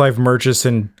point in his life,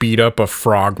 Murchison beat up a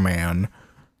frogman.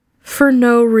 For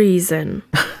no reason.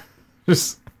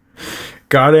 Just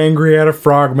got angry at a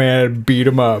frogman and beat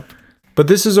him up. But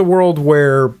this is a world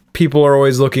where people are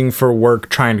always looking for work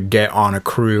trying to get on a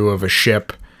crew of a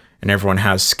ship, and everyone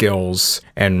has skills,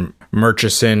 and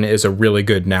Murchison is a really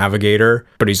good navigator,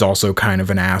 but he's also kind of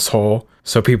an asshole.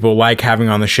 So people like having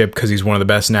on the ship because he's one of the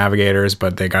best navigators,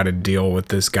 but they got to deal with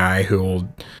this guy who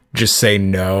will just say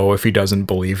no if he doesn't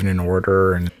believe in an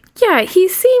order. And Yeah, he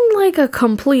seemed like a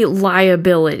complete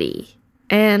liability.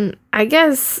 And I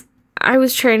guess I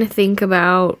was trying to think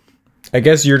about... I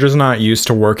guess you're just not used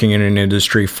to working in an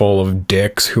industry full of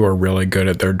dicks who are really good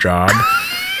at their job.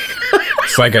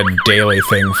 It's like a daily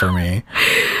thing for me.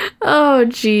 Oh,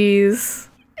 jeez.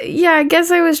 Yeah, I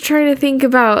guess I was trying to think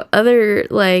about other,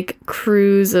 like,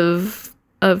 crews of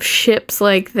ships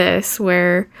like this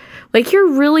where, like,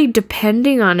 you're really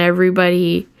depending on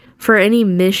everybody for any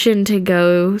mission to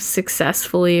go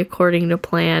successfully according to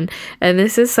plan. And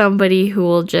this is somebody who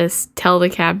will just tell the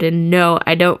captain, no,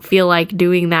 I don't feel like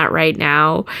doing that right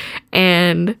now,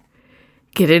 and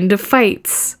get into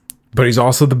fights. But he's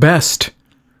also the best.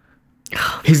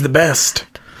 He's the best.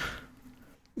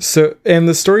 So, and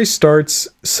the story starts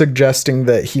suggesting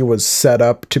that he was set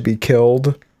up to be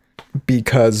killed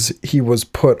because he was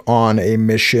put on a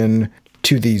mission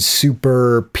to these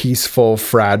super peaceful,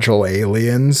 fragile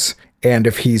aliens. And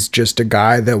if he's just a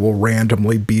guy that will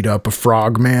randomly beat up a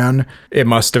frogman, It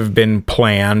must have been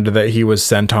planned that he was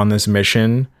sent on this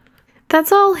mission.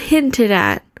 That's all hinted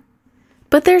at.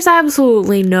 But there's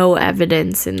absolutely no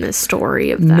evidence in this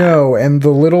story of that. no, and the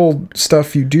little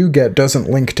stuff you do get doesn't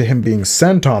link to him being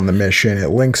sent on the mission. It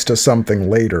links to something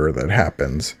later that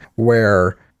happens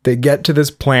where They get to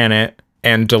this planet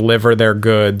and deliver their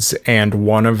goods, and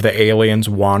one of the aliens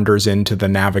wanders into the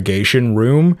navigation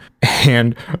room,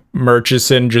 and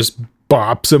Murchison just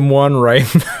bops him one right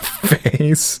in the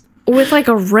face. With like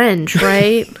a wrench,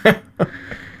 right?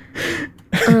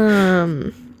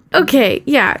 Okay,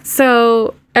 yeah.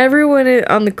 So everyone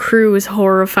on the crew is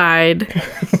horrified. It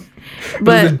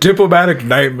was a But diplomatic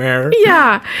nightmare.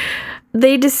 yeah,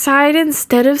 they decide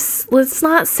instead of let's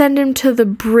not send him to the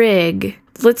brig.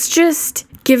 Let's just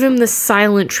give him the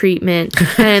silent treatment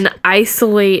and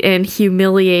isolate and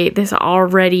humiliate this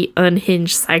already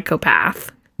unhinged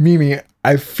psychopath. Mimi,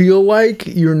 I feel like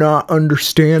you're not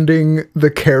understanding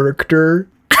the character.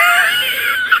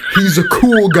 He's a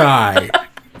cool guy.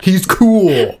 He's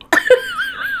cool.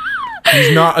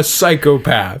 He's not a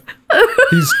psychopath.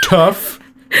 He's tough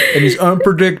and he's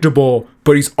unpredictable,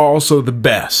 but he's also the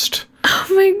best. Oh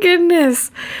my goodness.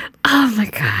 Oh my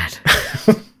god.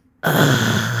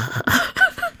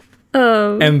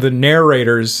 And the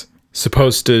narrator's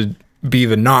supposed to be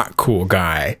the not cool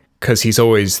guy. because he's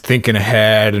always thinking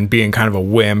ahead and being kind of a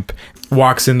wimp.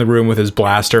 Walks in the room with his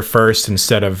blaster first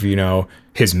instead of,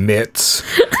 his mitts.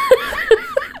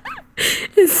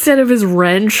 Instead of his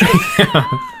wrench.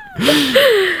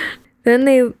 Then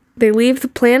they leave the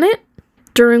planet.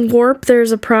 During warp,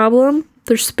 there's a problem.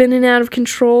 They're spinning out of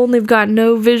control and they've got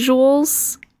no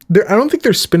visuals. I don't think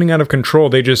they're spinning out of control.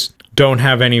 They just don't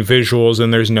have any visuals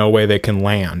and there's no way they can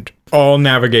land. All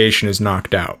navigation is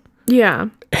knocked out. Yeah.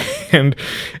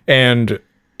 And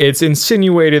it's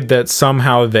insinuated that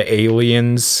somehow the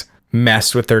aliens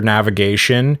messed with their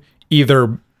navigation.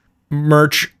 Either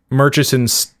Murchison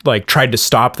tried to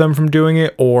stop them from doing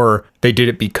it, or they did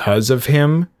it because of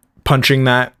him punching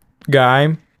that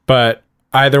guy. But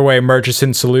either way,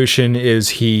 Murchison's solution is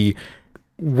he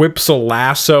whips a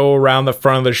lasso around the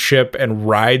front of the ship and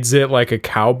rides it like a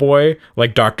cowboy,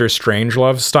 like Dr.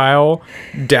 Strangelove style,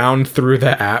 down through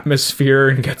the atmosphere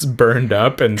and gets burned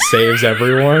up and saves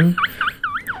everyone.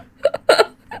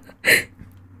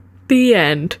 The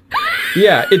end.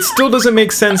 Yeah, it still doesn't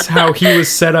make sense how he was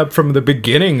set up from the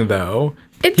beginning, though.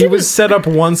 He was set up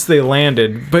once they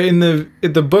landed, but in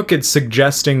the book, it's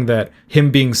suggesting that him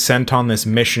being sent on this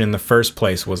mission in the first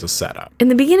place was a setup. In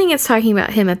the beginning, it's talking about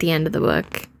him at the end of the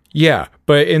book. Yeah,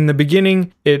 but in the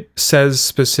beginning, it says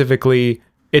specifically,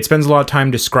 it spends a lot of time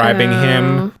describing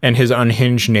him and his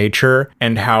unhinged nature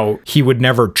and how he would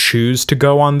never choose to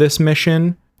go on this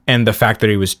mission. And the fact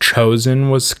that he was chosen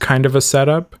was kind of a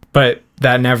setup, but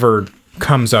that never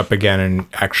comes up again and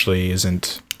actually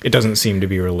it doesn't seem to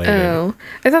be related. Oh,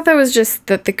 I thought that was just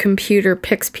that the computer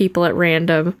picks people at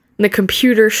random. The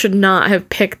computer should not have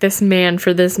picked this man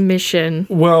for this mission.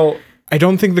 Well, I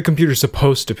don't think the computer's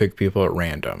supposed to pick people at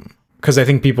random, because I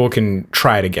think people can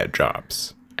try to get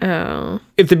jobs. Oh.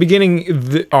 At the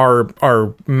beginning,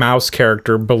 our mouse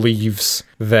character believes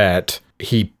that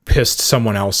he pissed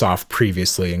someone else off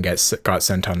previously and got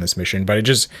sent on this mission. But it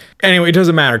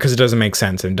doesn't matter because it doesn't make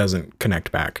sense and doesn't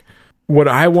connect back. What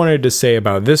I wanted to say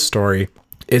about this story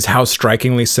is how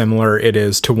strikingly similar it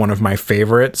is to one of my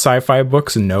favorite sci-fi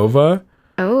books, Nova.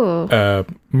 Oh.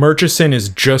 Murchison is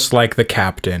just like the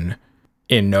captain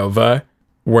in Nova,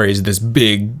 where he's this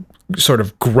big, sort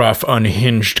of gruff,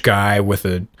 unhinged guy with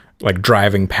a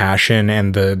driving passion,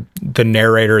 and the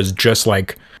narrator is just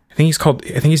like, I think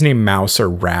he's named Mouse or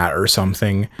Rat or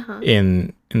something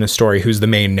in the story, who's the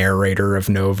main narrator of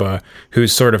Nova,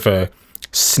 who's sort of a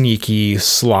sneaky,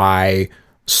 sly,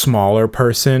 smaller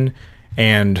person,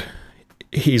 and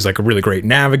he's like a really great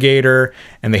navigator,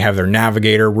 and they have their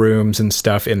navigator rooms and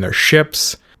stuff in their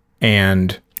ships,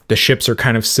 and the ships are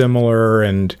kind of similar,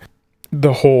 and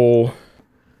the whole,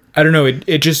 I don't know,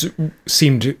 it just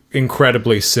seemed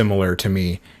incredibly similar to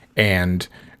me, and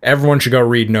everyone should go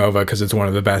read Nova because it's one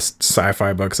of the best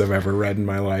sci-fi books I've ever read in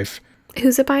my life.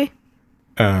 Who's it by?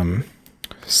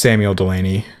 Samuel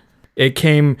Delany. It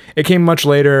came much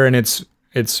later, and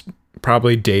it's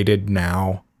probably dated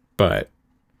now, but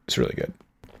it's really good.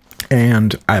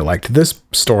 And I liked this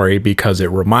story because it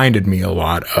reminded me a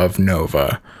lot of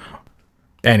Nova.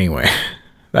 Anyway,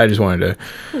 I just wanted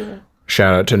to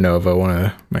shout out to Nova, one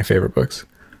of my favorite books.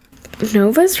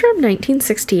 Nova's from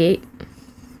 1968.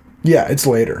 Yeah, it's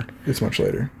later. It's much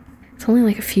later. It's only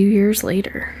like a few years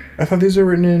later. I thought these were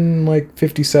written in like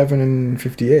 57 and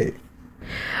 58.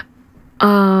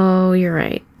 Oh, you're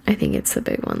right. I think it's the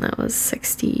big one that was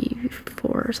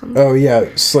 64 or something. Oh, yeah.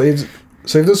 Slave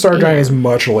the Star Giant is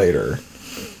much later.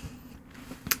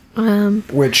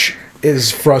 Which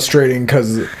is frustrating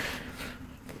because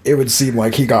it would seem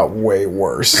like he got way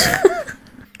worse.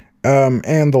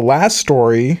 And the last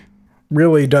story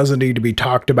really doesn't need to be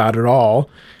talked about at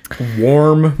all.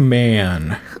 Warm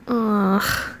Man.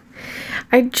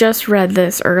 I just read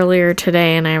this earlier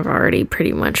today and I've already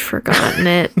pretty much forgotten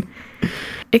it.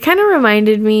 It kind of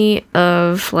reminded me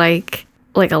of like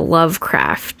a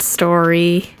Lovecraft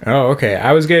story. Oh, okay.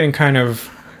 I was getting kind of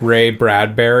Ray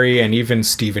Bradbury and even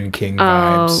Stephen King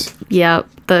vibes. Oh, yep,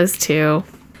 those two.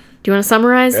 Do you want to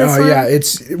summarize this one?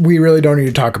 Yeah, we really don't need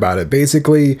to talk about it.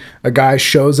 Basically, a guy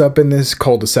shows up in this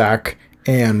cul-de-sac,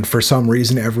 and for some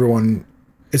reason, everyone,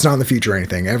 it's not in the future or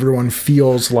anything, everyone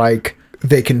feels like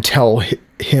they can tell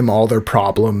him all their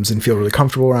problems and feel really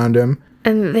comfortable around him.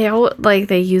 And they all,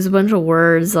 they use a bunch of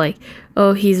words like,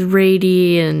 oh, he's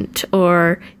radiant,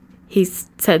 or he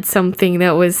said something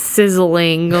that was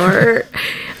sizzling, or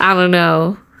I don't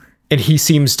know. And he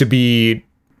seems to be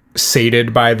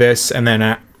sated by this, and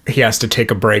then he has to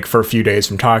take a break for a few days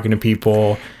from talking to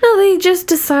people. No, they just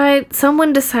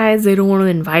someone decides they don't want to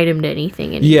invite him to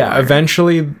anything anymore. Yeah,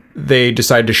 eventually they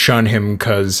decide to shun him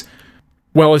because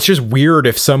well, it's just weird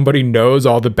if somebody knows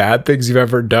all the bad things you've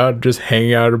ever done, just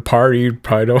hanging out at a party. You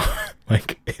probably don't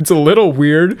like, it's a little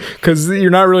weird because you're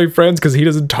not really friends because he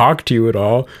doesn't talk to you at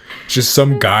all. It's just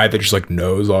some guy that just like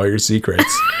knows all your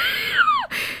secrets.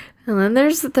 And then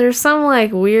there's some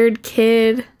like weird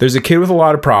kid. There's a kid with a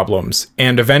lot of problems,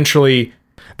 and eventually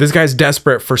this guy's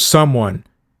desperate for someone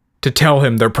to tell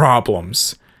him their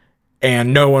problems,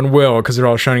 and no one will because they're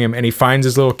all shunning him. And he finds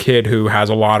this little kid who has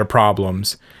a lot of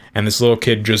problems, and this little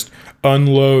kid just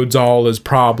unloads all his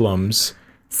problems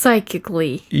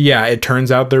Psychically. Yeah, it turns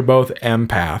out they're both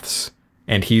empaths,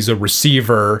 and he's a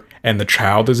receiver and the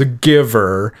child is a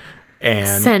giver.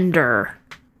 And Sender.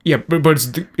 yeah, but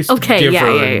it's Okay, the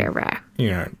giver, yeah, right.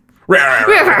 you know.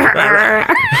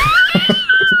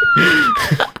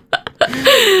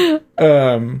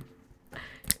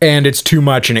 And it's too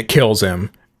much and it kills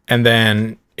him. And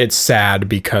then it's sad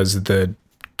because the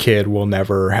kid will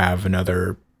never have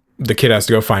another. The kid has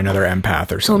to go find another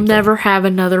empath or something. He'll never have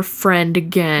another friend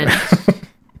again.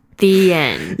 The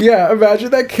end. Yeah, imagine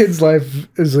that kid's life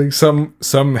is like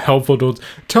some helpful adult.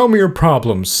 Tell me your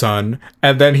problems, son.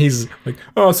 And then he's like,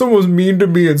 oh, someone was mean to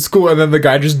me in school. And then the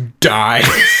guy just dies.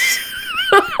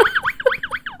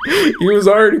 He was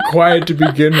already quiet to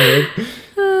begin with.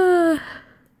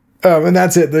 And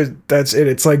that's it. That's it.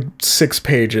 It's like 6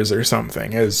 pages or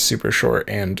something. It's super short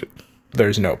and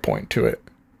there's no point to it.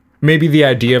 Maybe the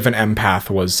idea of an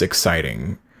empath was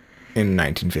exciting in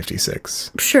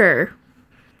 1956. Sure.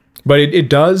 But it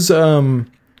does, I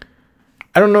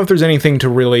don't know if there's anything to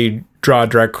really draw a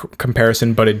direct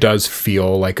comparison, but it does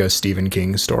feel like a Stephen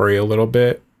King story a little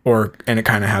bit. And it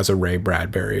kind of has a Ray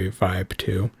Bradbury vibe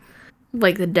too.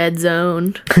 Like the Dead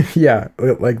Zone. Yeah,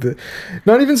 like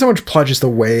not even so much plot, just the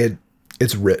way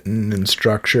it's written and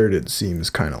structured. It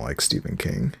seems kind of like Stephen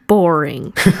King.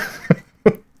 Boring.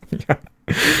 Yeah.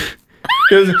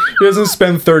 He doesn't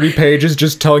spend 30 pages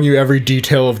just telling you every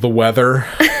detail of the weather.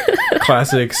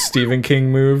 Classic Stephen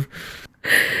King move.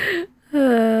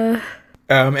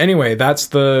 Anyway, that's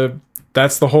the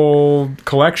whole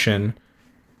collection.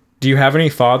 Do you have any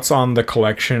thoughts on the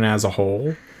collection as a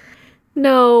whole?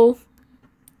 No.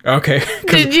 Okay.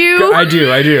 Did you? I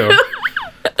do.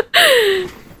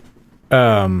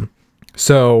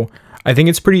 So I think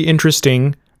it's pretty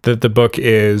interesting that the book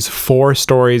is 4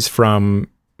 stories from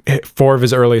 4 of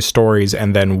his earliest stories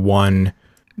and then 1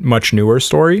 much newer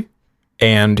story.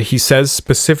 And he says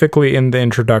specifically in the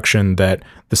introduction that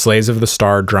The Slaves of the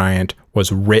Star Giant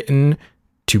was written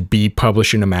to be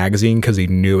published in a magazine because he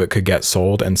knew it could get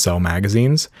sold and sell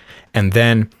magazines. And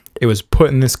then it was put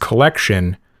in this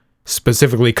collection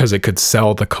specifically because it could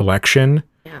sell the collection.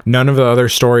 Yeah. None of the other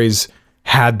stories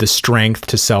had the strength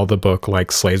to sell the book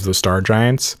like Slaves of the Star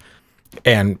Giants.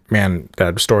 And man,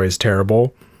 that story is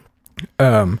terrible.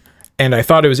 And I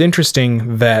thought it was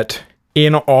interesting that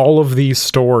in all of these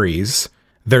stories,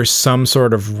 there's some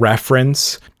sort of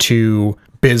reference to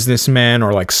businessmen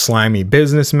or like slimy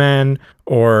businessmen.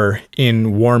 Or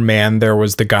in Warm Man, there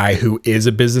was the guy who is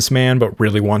a businessman but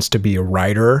really wants to be a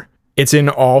writer. It's in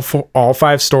all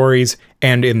 5 stories.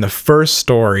 And in the first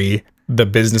story, the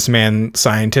businessman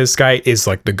scientist guy is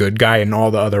like the good guy, and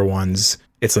all the other ones,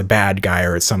 it's a bad guy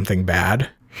or it's something bad.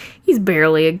 He's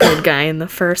barely a good guy in the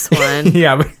first one.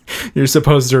 Yeah, but you're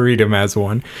supposed to read him as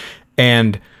one.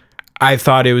 And I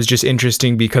thought it was just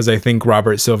interesting because I think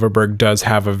Robert Silverberg does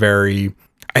have I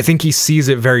think he sees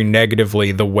it very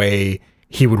negatively, the way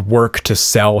he would work to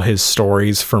sell his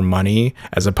stories for money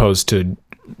as opposed to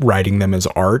writing them as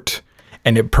art.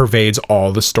 And it pervades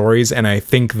all the stories. And I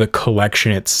think the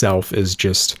collection itself is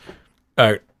just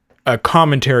a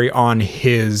commentary on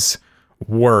his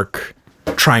work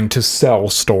trying to sell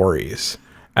stories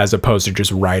as opposed to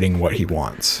just writing what he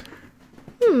wants.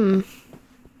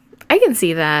 I can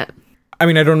see that. I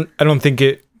mean, I don't think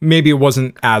maybe it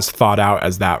wasn't as thought out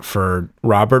as that for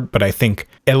Robert, but I think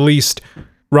at least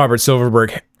Robert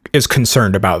Silverberg is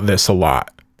concerned about this a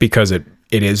lot because it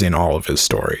is in all of his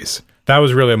stories. That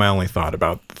was really my only thought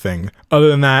about the thing. Other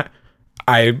than that,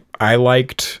 I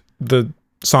liked the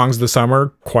Songs of the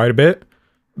Summer quite a bit.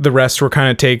 The rest were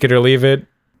kind of take it or leave it.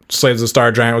 Slaves of the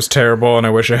Star Giant was terrible, and I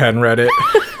wish I hadn't read it.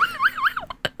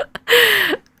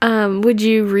 Would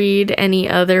you read any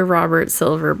other Robert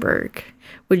Silverberg?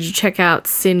 Would you check out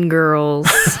Sin Girls?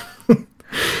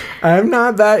 I'm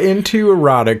not that into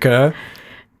erotica,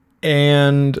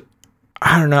 and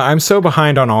I don't know. I'm so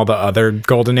behind on all the other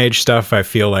Golden Age stuff. I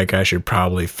feel like I should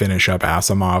probably finish up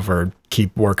Asimov or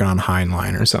keep working on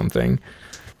Heinlein or something.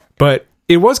 But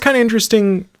it was kind of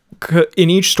interesting. In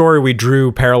each story, we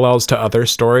drew parallels to other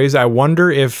stories. I wonder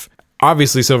if,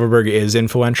 obviously Silverberg is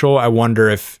influential. I wonder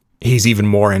if he's even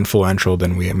more influential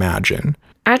than we imagine.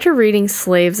 After reading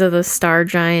Slaves of the Star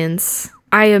Giants,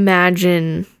 I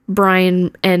imagine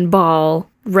Brian N. Ball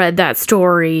read that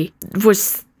story,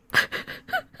 was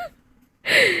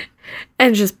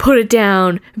and just put it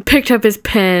down, picked up his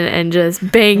pen, and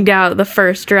just banged out the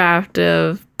first draft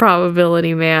of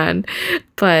Probability Man.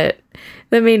 But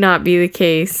that may not be the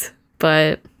case,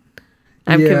 but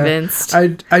I'm convinced.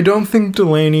 I don't think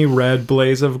Delaney read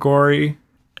Blaze of Glory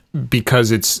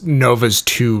because it's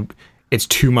too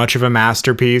much of a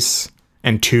masterpiece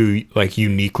and too like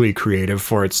uniquely creative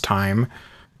for its time.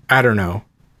 I don't know.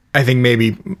 I think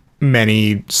maybe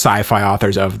many sci-fi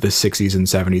authors of the 60s and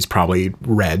 70s probably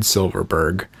read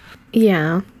Silverberg.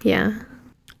 Yeah.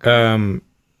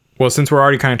 Well, since we're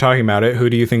already kind of talking about it, who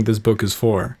do you think this book is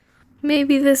for?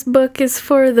 Maybe this book is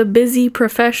for the busy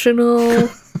professional.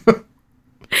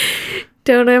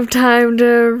 Don't have time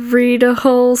to read a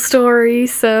whole story,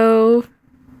 so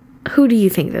who do you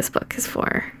think this book is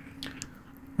for?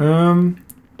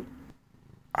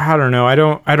 I don't know. I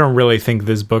don't really think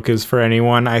this book is for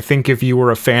anyone. I think if you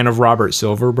were a fan of Robert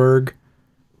Silverberg,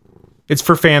 it's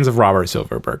for fans of Robert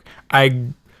Silverberg.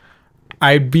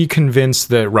 I'd be convinced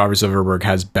that Robert Silverberg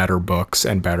has better books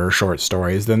and better short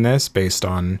stories than this based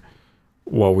on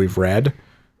what we've read.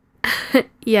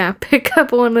 Yeah, pick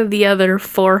up one of the other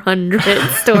 400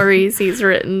 stories he's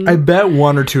written. I bet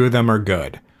one or two of them are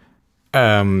good.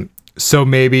 So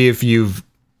maybe if you've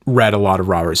read a lot of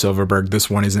Robert Silverberg, this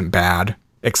one isn't bad,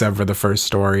 except for the first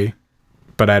story.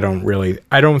 But I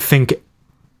don't think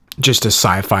just a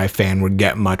sci-fi fan would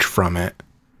get much from it.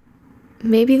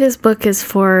 Maybe this book is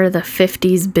for the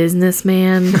 50s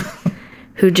businessman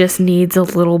who just needs a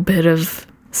little bit of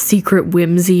secret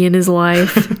whimsy in his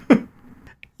life.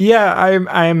 Yeah,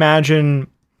 I imagine,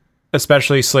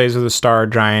 especially Slaves of the Star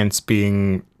Giants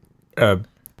being,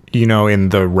 in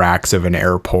the racks of an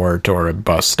airport or a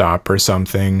bus stop or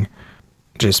something,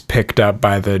 just picked up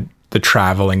by the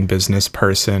traveling business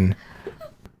person.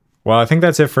 Well, I think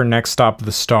that's it for Next Stop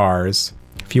the Stars.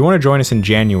 If you want to join us in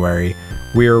January,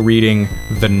 we are reading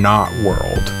The Not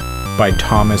World by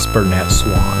Thomas Burnett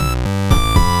Swan.